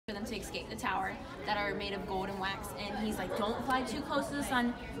to escape the tower that are made of gold and wax, and he's like, don't fly too close to the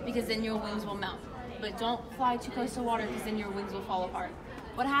sun because then your wings will melt, but don't fly too close to water because then your wings will fall apart.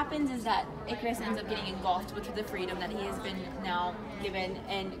 What happens is that Icarus ends up getting engulfed with the freedom that he has been now given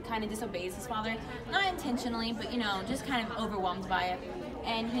and kind of disobeys his father, not intentionally, but just kind of overwhelmed by it,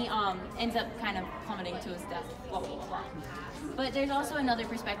 and he ends up kind of plummeting to his death, blah, blah, blah, blah. But there's also another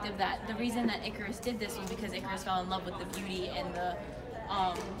perspective that the reason that Icarus did this was because Icarus fell in love with the beauty and the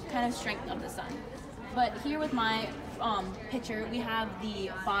kind of strength of the sun. But here with my picture, we have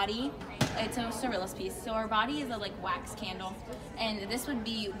the body. It's a surrealist piece. So our body is a wax candle, and this would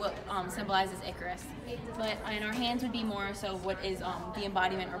be what symbolizes Icarus. But in our hands would be more so what is the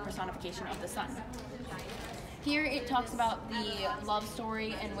embodiment or personification of the sun. Here it talks about the love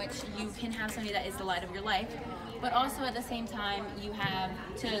story in which you can have somebody that is the light of your life, but also at the same time you have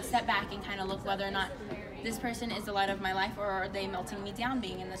to step back and kind of look whether or not this person is the light of my life, or are they melting me down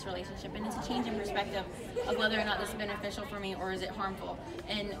being in this relationship. And it's a change in perspective of whether or not this is beneficial for me or is it harmful,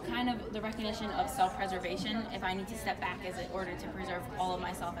 and kind of the recognition of self-preservation, if I need to step back as in order to preserve all of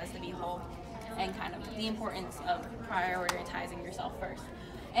myself as to be whole, and kind of the importance of prioritizing yourself first.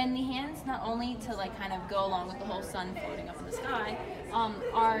 And the hands, not only to kind of go along with the whole sun floating up in the sky,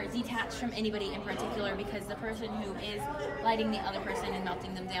 are detached from anybody in particular, because the person who is lighting the other person and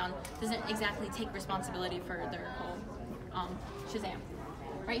melting them down doesn't exactly take responsibility for their whole Shazam.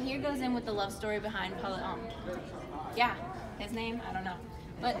 Right here goes in with the love story behind his name, I don't know.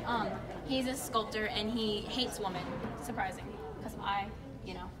 But he's a sculptor and he hates women, surprising, because I'm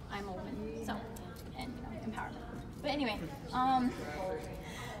a woman, so, and empowerment. But anyway,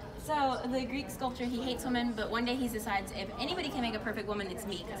 so the Greek sculptor, he hates women, but one day he decides if anybody can make a perfect woman, it's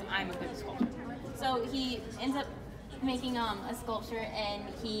me, because I'm a good sculptor. So he ends up making a sculpture, and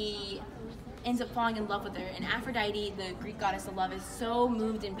he ends up falling in love with her. And Aphrodite, the Greek goddess of love, is so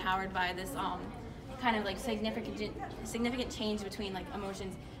moved and powered by this kind of significant change between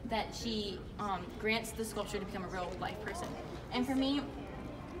emotions that she grants the sculpture to become a real life person. And for me,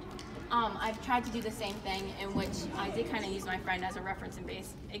 I've tried to do the same thing, in which I did kind of use my friend as a reference in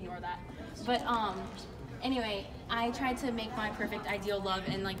base, ignore that. But anyway, I tried to make my perfect ideal love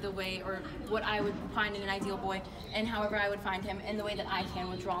in the way, or what I would find in an ideal boy, and however I would find him in the way that I can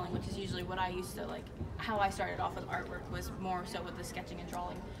with drawing, which is usually what I used to how I started off with artwork was more so with the sketching and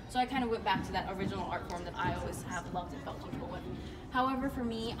drawing. So I kind of went back to that original art form that I always have loved and felt comfortable with. However, for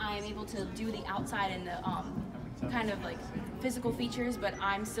me, I am able to do the outside and the kind of physical features, but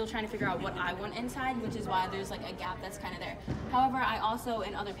I'm still trying to figure out what I want inside, which is why there's a gap that's kind of there. However, I also,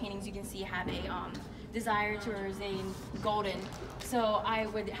 in other paintings you can see, have a desire towards a golden, so I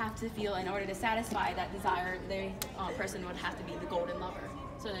would have to feel, in order to satisfy that desire, the person would have to be the golden lover.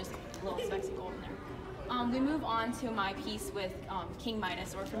 So there's little specks of gold in there. We move on to my piece with King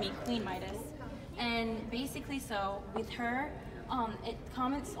Midas, or for me, Queen Midas. And basically, so with her, it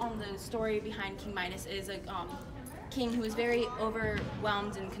comments on the story behind King Midas is a king who is very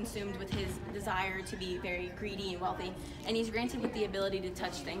overwhelmed and consumed with his desire to be very greedy and wealthy, and he's granted with the ability to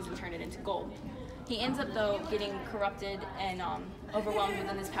touch things and turn it into gold. He ends up, though, getting corrupted and overwhelmed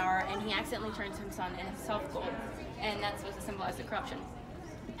within his power, and he accidentally turns himself gold, and that's supposed to symbolize the corruption.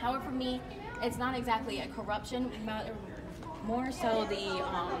 However, for me, it's not exactly a corruption, but more so the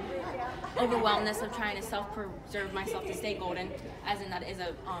overwhelmedness of trying to self-preserve myself to stay golden, as in that is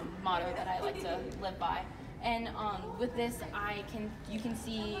a motto that I like to live by. And with this, you can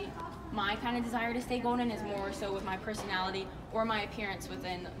see my kind of desire to stay golden is more so with my personality or my appearance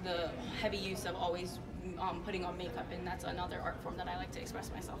within the heavy use of always putting on makeup, and that's another art form that I like to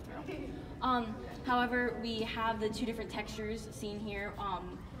express myself through. However, we have the two different textures seen here,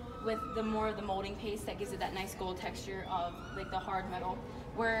 with the more of the molding paste that gives it that nice gold texture of the hard metal,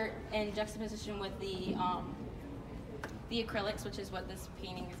 where in juxtaposition with the acrylics, which is what this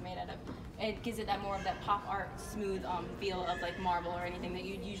painting is made out of, it gives it that more of that pop art smooth feel of marble or anything that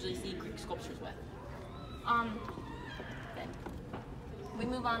you'd usually see Greek sculptures with. Then we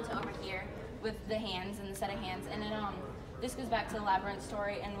move on to over here with the hands and the set of hands, and then this goes back to the labyrinth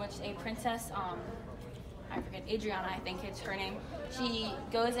story, in which a princess, I forget, Adriana, I think it's her name, she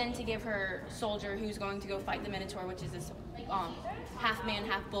goes in to give her soldier who's going to go fight the Minotaur, which is this half man,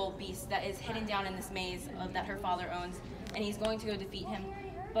 half bull beast that is hidden down in this maze that her father owns, and he's going to go defeat him.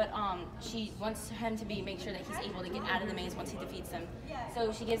 But she wants him to make sure that he's able to get out of the maze once he defeats him.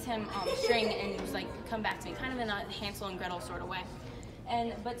 So she gives him string and was come back to me, kind of in a Hansel and Gretel sort of way.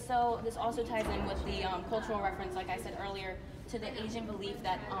 But so this also ties in with the cultural reference, like I said earlier, to the Asian belief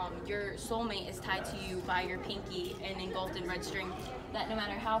that your soulmate is tied to you by your pinky and engulfed in red string, that no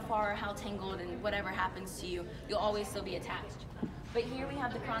matter how far or how tangled and whatever happens to you, you'll always still be attached. But here we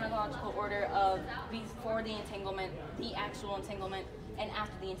have the chronological order of before the entanglement, the actual entanglement, and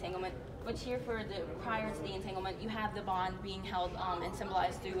after the entanglement. Which here for the prior to the entanglement, you have the bond being held and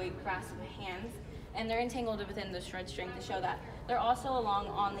symbolized through a grasp of hands, and they're entangled within the shred string to show that. They're also along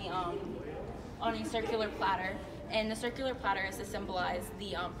on the on a circular platter, and the circular platter is to symbolize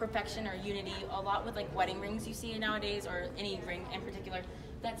the perfection or unity. A lot with like wedding rings you see nowadays, or any ring in particular,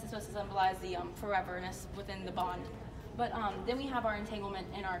 that's supposed to symbolize the foreverness within the bond. But then we have our entanglement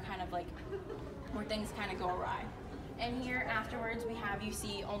and our kind of like where things kind of go awry. And here afterwards we have, you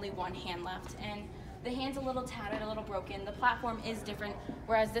see only one hand left, and the hand's a little tattered, a little broken. The platform is different,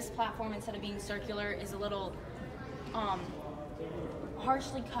 whereas this platform, instead of being circular, is a little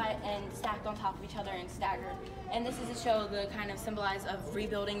harshly cut and stacked on top of each other and staggered. And this is to show the kind of symbolize of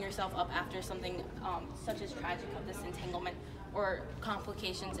rebuilding yourself up after something such as tragic of this entanglement or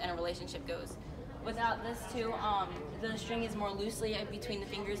complications in a relationship goes. Without this too, the string is more loosely between the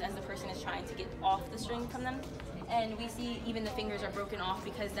fingers as the person is trying to get off the string from them. And we see even the fingers are broken off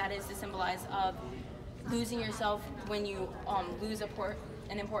because that is to symbolize of losing yourself when you lose an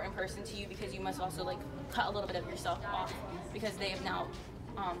important person to you, because you must also like cut a little bit of yourself off because they have now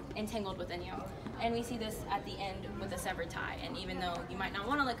entangled within you. And we see this at the end with a severed tie. And even though you might not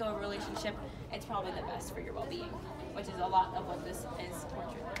want to let go of a relationship, it's probably the best for your well-being, which is a lot of what this is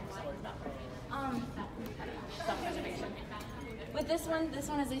portrait about. Self-preservation. With this one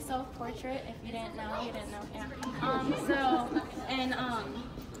is a self-portrait. If you didn't know, you didn't know. Yeah.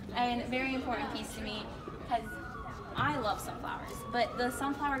 And very important piece to me, because I love sunflowers, but the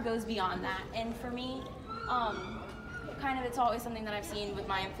sunflower goes beyond that. And for me, kind of it's always something that I've seen with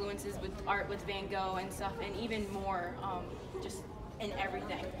my influences with art, with Van Gogh and stuff, and even more just in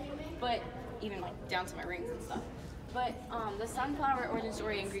everything. But even like down to my rings and stuff. But the sunflower origin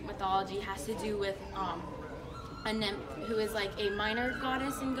story in Greek mythology has to do with a nymph who is like a minor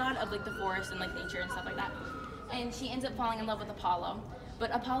goddess and god of like the forest and like nature and stuff like that. And she ends up falling in love with Apollo.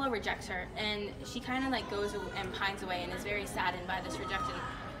 But Apollo rejects her, and she kind of like goes and pines away and is very saddened by this rejection.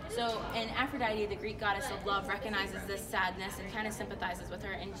 So, and Aphrodite, the Greek goddess of love, recognizes this sadness and kind of sympathizes with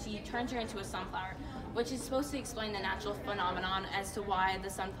her, and she turns her into a sunflower, which is supposed to explain the natural phenomenon as to why the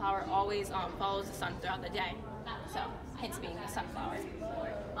sunflower always follows the sun throughout the day. So, hence being the sunflower.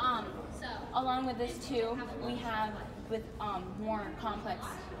 Along with this too, we have with more complex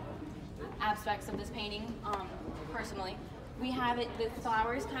aspects of this painting, personally. We have it, the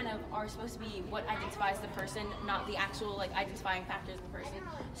flowers kind of are supposed to be what identifies the person, not the actual like identifying factors of the person.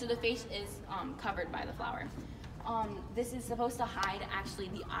 So the face is covered by the flower. This is supposed to hide actually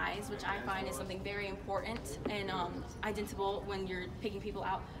the eyes, which I find is something very important and identifiable when you're picking people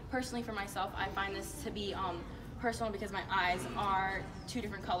out. Personally for myself, I find this to be personal because my eyes are two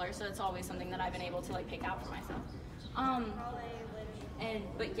different colors, so it's always something that I've been able to like pick out for myself.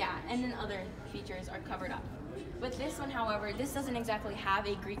 But yeah, and then other features are covered up. With this one, however, this doesn't exactly have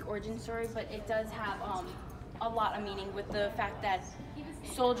a Greek origin story, but it does have a lot of meaning with the fact that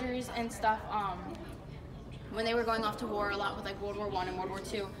soldiers and stuff, when they were going off to war a lot with like World War I and World War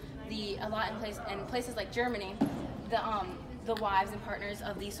II, a lot in places like Germany, the wives and partners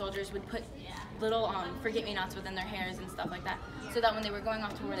of these soldiers would put little forget-me-nots within their hairs and stuff like that, so that when they were going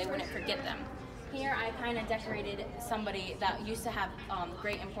off to war, they wouldn't forget them. Here I kind of decorated somebody that used to have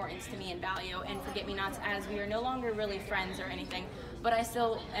great importance to me and value and forget-me-nots, as we are no longer really friends or anything, but I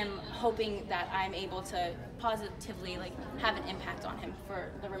still am hoping that I'm able to positively like have an impact on him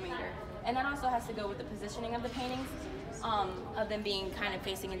for the remainder. And that also has to go with the positioning of the paintings, of them being kind of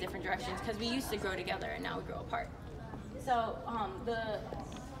facing in different directions, because we used to grow together and now we grow apart. So the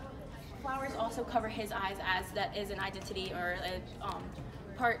flowers also cover his eyes, as that is an identity or a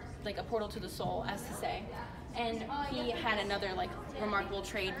part, like a portal to the soul, as to say. And he had another like remarkable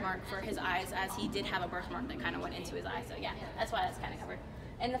trademark for his eyes, as he did have a birthmark that kind of went into his eye. So yeah, that's why that's kind of covered.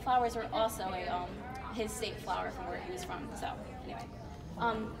 And the flowers were also his state flower from where he was from. So anyway,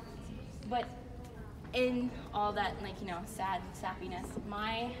 but in all that like sad sappiness,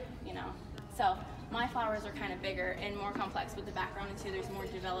 my flowers are kind of bigger and more complex with the background, and too there's more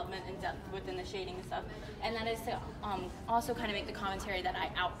development and depth within the shading and stuff. And that is to also kind of make the commentary that I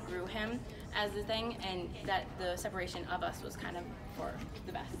outgrew him as the thing, and that the separation of us was kind of for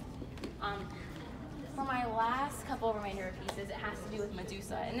the best. For my last couple remainder of pieces, it has to do with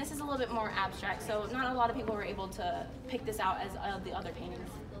Medusa, and this is a little bit more abstract, so not a lot of people were able to pick this out as the other paintings.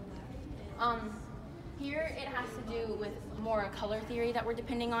 Here it has to do with more a color theory that we're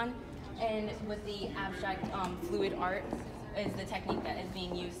depending on. And with the abstract fluid art is the technique that is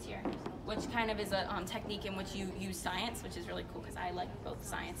being used here, which kind of is a technique in which you use science, which is really cool because I like both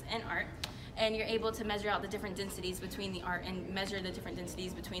science and art. and you're able to measure out the different densities between the art and measure the different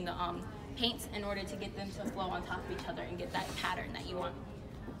densities between the paints in order to get them to flow on top of each other and get that pattern that you want.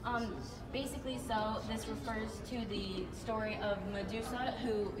 Basically, so this refers to the story of Medusa,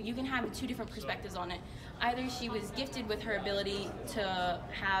 who you can have two different perspectives on it. Either she was gifted with her ability to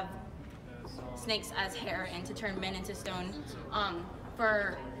have snakes as hair and to turn men into stone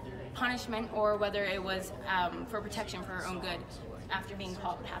for punishment, or whether it was for protection for her own good after being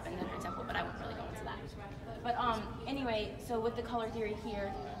caught what happened in her temple, but I won't really go into that. But anyway, so with the color theory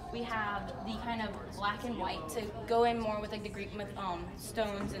here, we have the kind of black and white to go in more with like the Greek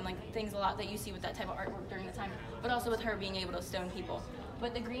stones and like things a lot that you see with that type of artwork during the time, but also with her being able to stone people.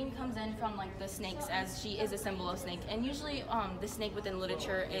 But the green comes in from like the snakes, as she is a symbol of snake, and usually the snake within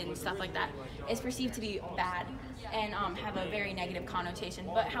literature and stuff like that is perceived to be bad and have a very negative connotation.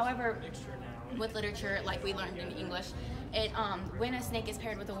 But however, with literature, like we learned in English, it when a snake is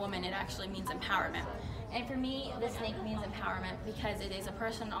paired with a woman, it actually means empowerment. And for me, the snake means empowerment because it is a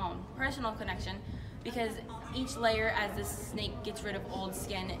personal connection, because each layer, as the snake gets rid of old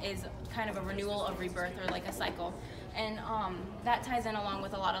skin, is kind of a renewal of rebirth, or like a cycle. And that ties in along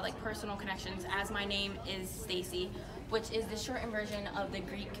with a lot of like personal connections, as my name is Stacey, which is the shortened version of the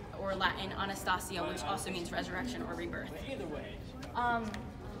Greek or Latin Anastasia, which also means resurrection or rebirth.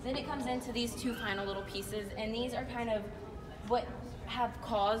 Then it comes into these two final little pieces, and these are kind of what have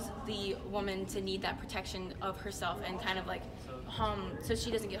caused the woman to need that protection of herself and kind of like so she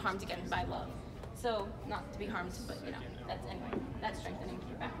doesn't get harmed again by love. So not to be harmed, but you know, that's strengthening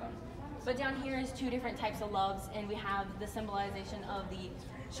your backbone. But down here is two different types of loves, and we have the symbolization of the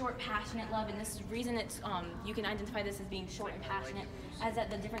short, passionate love, and this reason it's you can identify this as being short and passionate, as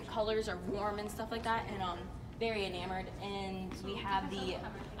that the different colors are warm and stuff like that, and very enamored. And we have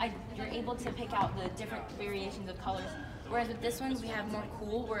you're able to pick out the different variations of colors. Whereas with this one, we have more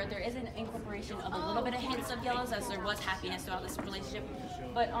cool, where there is an incorporation of a little bit of hints of yellows, as there was happiness throughout this relationship.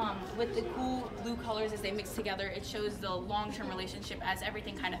 But with the cool blue colors, as they mix together, it shows the long-term relationship as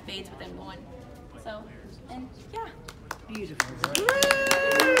everything kind of fades within one. So, and yeah. Beautiful.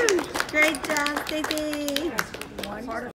 Great job, Stacey.